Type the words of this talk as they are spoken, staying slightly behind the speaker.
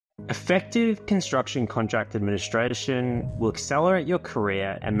Effective construction contract administration will accelerate your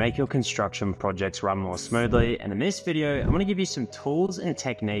career and make your construction projects run more smoothly. And in this video, I'm going to give you some tools and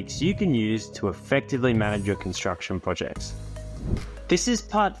techniques you can use to effectively manage your construction projects. This is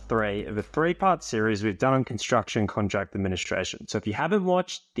part 3 of a 3-part series we've done on construction contract administration. So if you haven't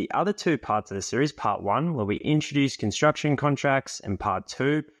watched the other 2 parts of the series, part 1, where we introduce construction contracts, and part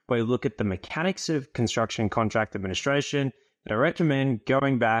 2, where we look at the mechanics of construction contract administration, I recommend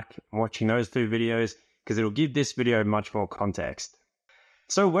going back and watching those 2 videos because it'll give this video much more context.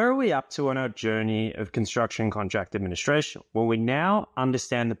 So where are we up to on our journey of construction contract administration? Well, we now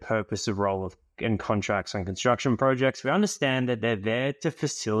understand the purpose of role and contracts on construction projects. We understand that they're there to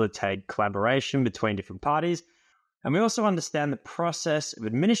facilitate collaboration between different parties. And we also understand the process of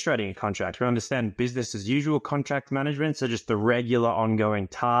administrating a contract. We understand business as usual contract management, so just the regular ongoing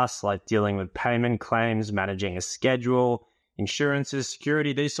tasks like dealing with payment claims, managing a schedule, insurances,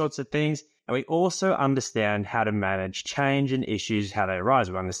 security, these sorts of things. And we also understand how to manage change and issues, how they arise.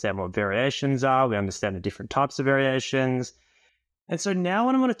 We understand what variations are. We understand the different types of variations. And so now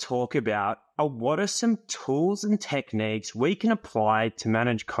what I want to talk about are what are some tools and techniques we can apply to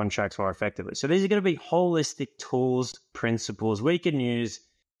manage contracts more effectively. So these are going to be holistic tools, principles we can use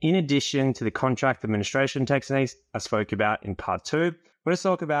in addition to the contract administration techniques I spoke about in part 2. We're going to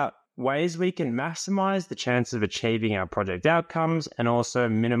talk about ways we can maximize the chance of achieving our project outcomes and also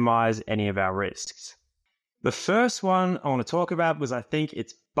minimize any of our risks. The first one I want to talk about, was I think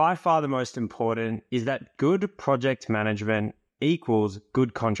it's by far the most important, is that good project management equals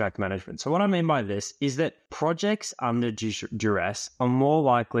good contract management. So what I mean by this is that projects under duress are more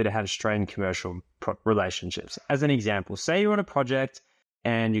likely to have strained commercial relationships. As an example, say you're on a project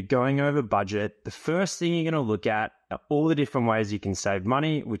and you're going over budget, the first thing you're going to look at are all the different ways you can save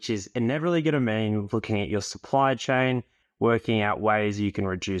money, which is inevitably going to mean looking at your supply chain, working out ways you can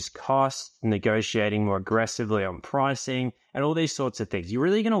reduce costs, negotiating more aggressively on pricing, and all these sorts of things. You're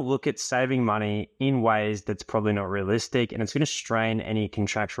really going to look at saving money in ways that's probably not realistic, and it's going to strain any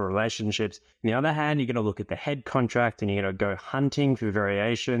contractual relationships. On the other hand, you're going to look at the head contract and you're going to go hunting for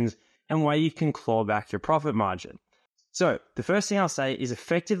variations and where you can claw back your profit margin. So the first thing I'll say is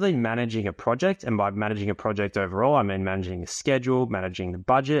effectively managing a project, and by managing a project overall, I mean managing the schedule, managing the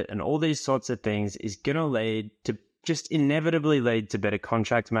budget, and all these sorts of things is going to lead to just inevitably lead to better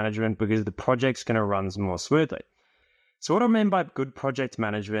contract management because the project's going to run more smoothly. So what I mean by good project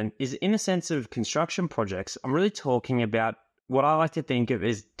management is, in a sense of construction projects, I'm really talking about what I like to think of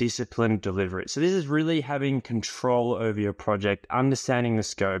as disciplined delivery. So this is really having control over your project, understanding the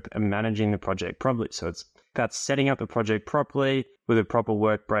scope and managing the project properly. So it's about setting up the project properly with a proper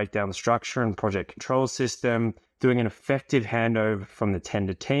work breakdown structure and project control system, doing an effective handover from the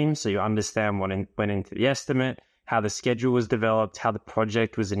tender team so you understand what went into the estimate, how the schedule was developed, how the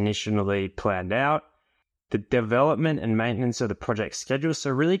project was initially planned out, the development and maintenance of the project schedule. So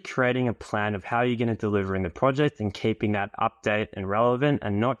really creating a plan of how you're going to deliver in the project and keeping that update and relevant,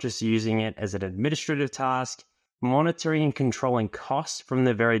 and not just using it as an administrative task. Monitoring and controlling costs from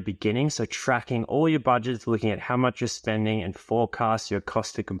the very beginning. So tracking all your budgets, looking at how much you're spending and forecast your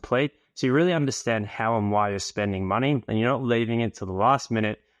cost to complete. So you really understand how and why you're spending money, and you're not leaving it to the last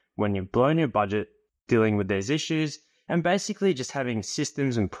minute when you've blown your budget dealing with these issues. And basically just having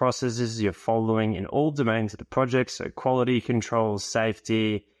systems and processes you're following in all domains of the project. So quality control,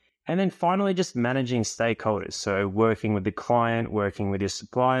 safety, and then finally just managing stakeholders. So working with the client, working with your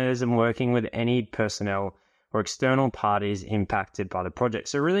suppliers, and working with any personnel or external parties impacted by the project.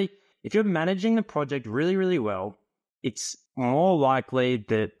 So really, if you're managing the project really, really well, it's more likely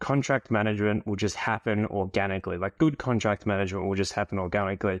that contract management will just happen organically. Like good contract management will just happen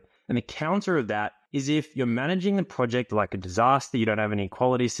organically. And the counter of that is if you're managing the project like a disaster, you don't have any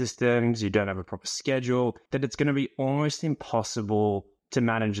quality systems, you don't have a proper schedule, that it's going to be almost impossible to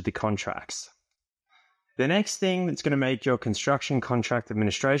manage the contracts. The next thing that's going to make your construction contract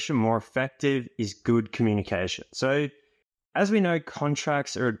administration more effective is good communication. So as we know,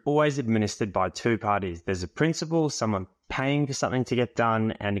 contracts are always administered by 2 parties. There's a principal, someone paying for something to get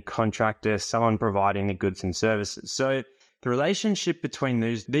done, and a contractor, someone providing the goods and services. So the relationship between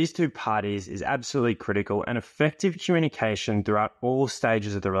these 2 parties is absolutely critical, and effective communication throughout all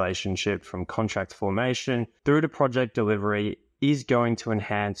stages of the relationship, from contract formation through to project delivery, is going to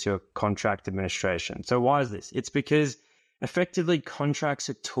enhance your contract administration. So why is this? It's because effectively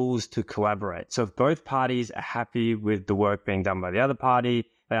contracts are tools to collaborate. So if both parties are happy with the work being done by the other party,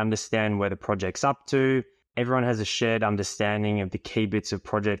 they understand where the project's up to, everyone has a shared understanding of the key bits of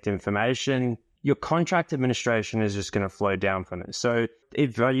project information, your contract administration is just going to flow down from it. So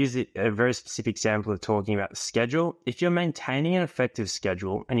if I use a very specific example of talking about the schedule, if you're maintaining an effective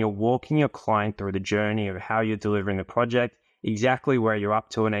schedule and you're walking your client through the journey of how you're delivering the project, exactly where you're up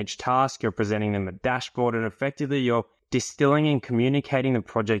to in each task, you're presenting them a dashboard, and effectively you're distilling and communicating the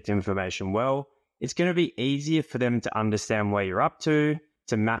project information well, it's going to be easier for them to understand where you're up to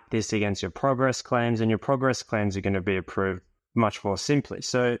map this against your progress claims, and your progress claims are going to be approved much more simply.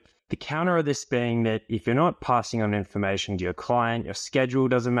 So the counter of this being that if you're not passing on information to your client, your schedule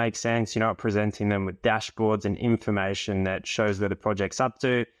doesn't make sense, you're not presenting them with dashboards and information that shows where the project's up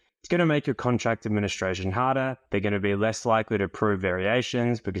to, it's going to make your contract administration harder. They're going to be less likely to approve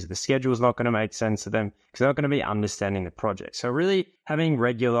variations because the schedule is not going to make sense to them because they're not going to be understanding the project. So really having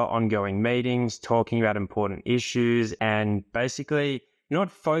regular ongoing meetings, talking about important issues, and basically not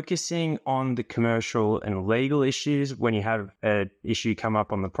focusing on the commercial and legal issues when you have an issue come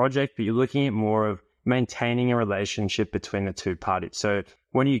up on the project, but you're looking at more of maintaining a relationship between the two parties. So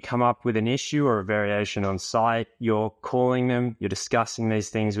when you come up with an issue or a variation on site, you're calling them, you're discussing these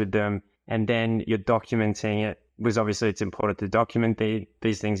things with them, and then you're documenting it, because obviously it's important to document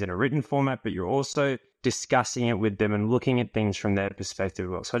these things in a written format, but you're also discussing it with them and looking at things from their perspective as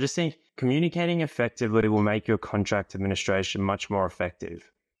well. So I just think communicating effectively will make your contract administration much more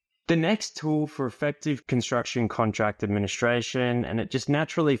effective. The next tool for effective construction contract administration, and it just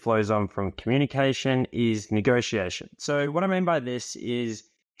naturally flows on from communication, is negotiation. So what I mean by this is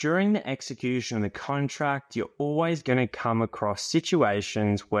during the execution of the contract, you're always going to come across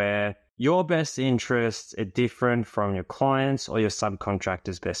situations where your best interests are different from your client's or your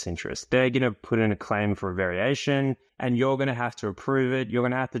subcontractor's best interests. They're going to put in a claim for a variation and you're going to have to approve it. You're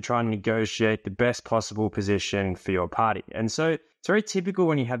going to have to try and negotiate the best possible position for your party. And so it's very typical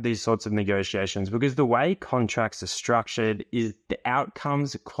when you have these sorts of negotiations, because the way contracts are structured is the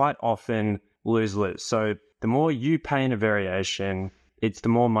outcomes quite often lose-lose. So the more you pay in a variation, it's the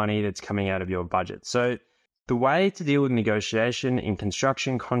more money that's coming out of your budget. So the way to deal with negotiation in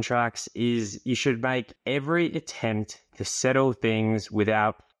construction contracts is you should make every attempt to settle things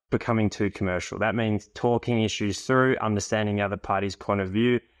without becoming too commercial. That means talking issues through, understanding the other party's point of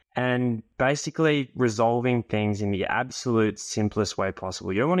view, and basically resolving things in the absolute simplest way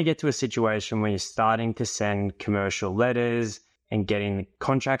possible. You don't want to get to a situation where you're starting to send commercial letters and getting the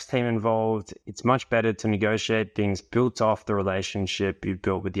contracts team involved. It's much better to negotiate things built off the relationship you've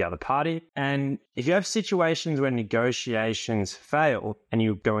built with the other party. And if you have situations where negotiations fail and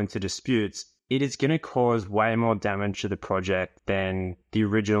you go into disputes, it is going to cause way more damage to the project than the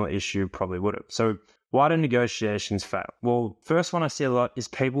original issue probably would have. So why do negotiations fail? Well, first one I see a lot is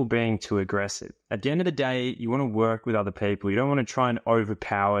people being too aggressive. At the end of the day, you want to work with other people. You don't want to try and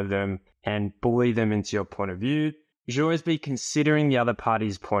overpower them and bully them into your point of view. You should always be considering the other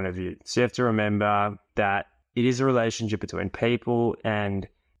party's point of view. So you have to remember that it is a relationship between people and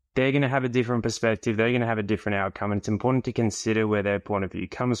they're going to have a different perspective. They're going to have a different outcome. And it's important to consider where their point of view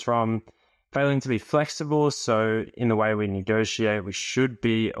comes from. Failing to be flexible. So in the way we negotiate, we should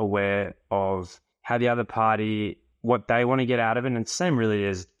be aware of how the other party, what they want to get out of it. And it's the same really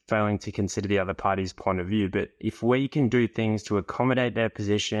as failing to consider the other party's point of view. But if we can do things to accommodate their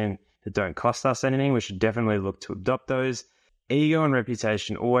position that don't cost us anything, we should definitely look to adopt those. Ego and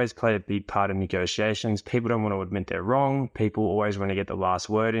reputation always play a big part in negotiations. People don't want to admit they're wrong. People always want to get the last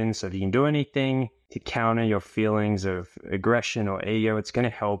word in. So if you can do anything to counter your feelings of aggression or ego, it's going to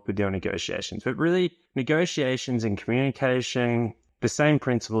help with your negotiations. But really, negotiations and communication, the same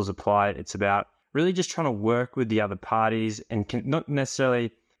principles apply. It's about really just trying to work with the other parties and not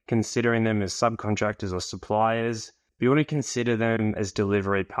necessarily considering them as subcontractors or suppliers. You want to consider them as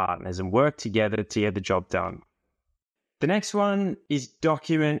delivery partners and work together to get the job done. The next one is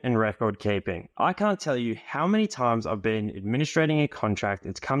document and record keeping. I can't tell you how many times I've been administrating a contract,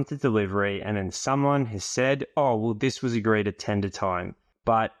 it's come to delivery, and then someone has said, oh, well, this was agreed at tender time,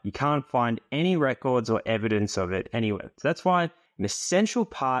 but you can't find any records or evidence of it anywhere. So that's why an essential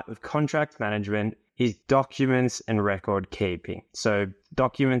part of contract management is documents and record keeping. So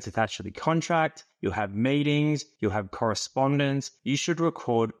documents attached to the contract, you'll have meetings, you'll have correspondence. You should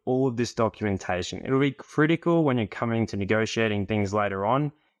record all of this documentation. It'll be critical when you're coming to negotiating things later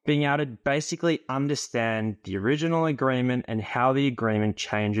on, being able to basically understand the original agreement and how the agreement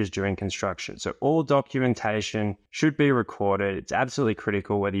changes during construction. So all documentation should be recorded. It's absolutely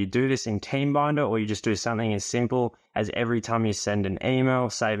critical whether you do this in TeamBinder or you just do something as simple as every time you send an email,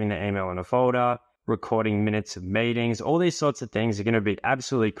 saving the email in a folder, recording minutes of meetings. All these sorts of things are going to be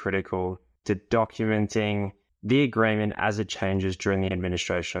absolutely critical to documenting the agreement as it changes during the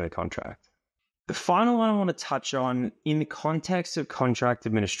administration of the contract. The final one I want to touch on in the context of contract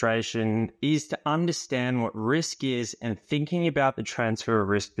administration is to understand what risk is and thinking about the transfer of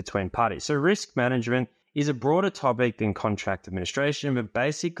risk between parties. So risk management is a broader topic than contract administration, but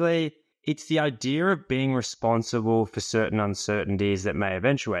basically it's the idea of being responsible for certain uncertainties that may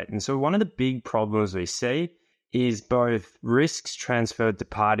eventuate. And so one of the big problems we see is both risks transferred to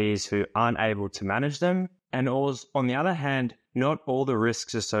parties who aren't able to manage them, and also, on the other hand, not all the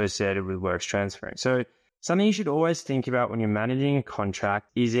risks associated with works transferring. So something you should always think about when you're managing a contract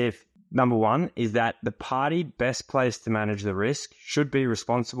is if, number one, is that the party best placed to manage the risk should be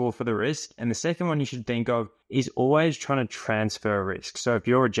responsible for the risk. And the second one you should think of is always trying to transfer risk. So if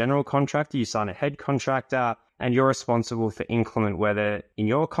you're a general contractor, you sign a head contractor and you're responsible for inclement weather in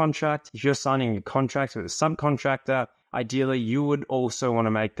your contract. If you're signing a contract with a subcontractor, ideally, you would also want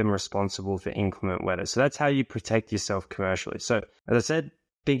to make them responsible for inclement weather. So that's how you protect yourself commercially. So as I said,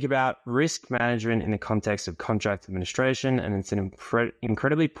 think about risk management in the context of contract administration, and it's an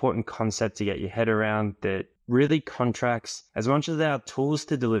incredibly important concept to get your head around, that really contracts, as much as they are tools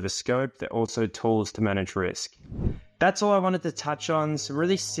to deliver scope, they're also tools to manage risk. That's all I wanted to touch on. Some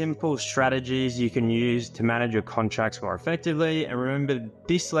really simple strategies you can use to manage your contracts more effectively. And remember,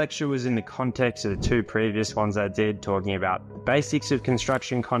 this lecture was in the context of the two previous ones I did, talking about the basics of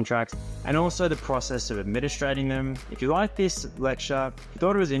construction contracts and also the process of administrating them. If you like this lecture, if you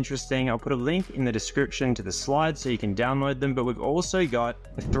thought it was interesting, I'll put a link in the description to the slides so you can download them. But we've also got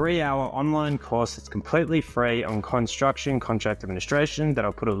a 3-hour online course that's completely free on construction contract administration that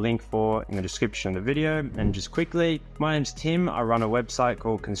I'll put a link for in the description of the video. And just quickly, my name's Tim. I run a website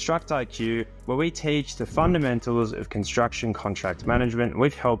called Construct IQ, where we teach the fundamentals of construction contract management.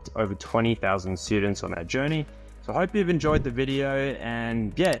 We've helped over 20,000 students on that journey. So I hope you've enjoyed the video,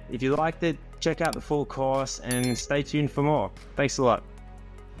 and yeah, if you liked it, check out the full course and stay tuned for more. Thanks a lot.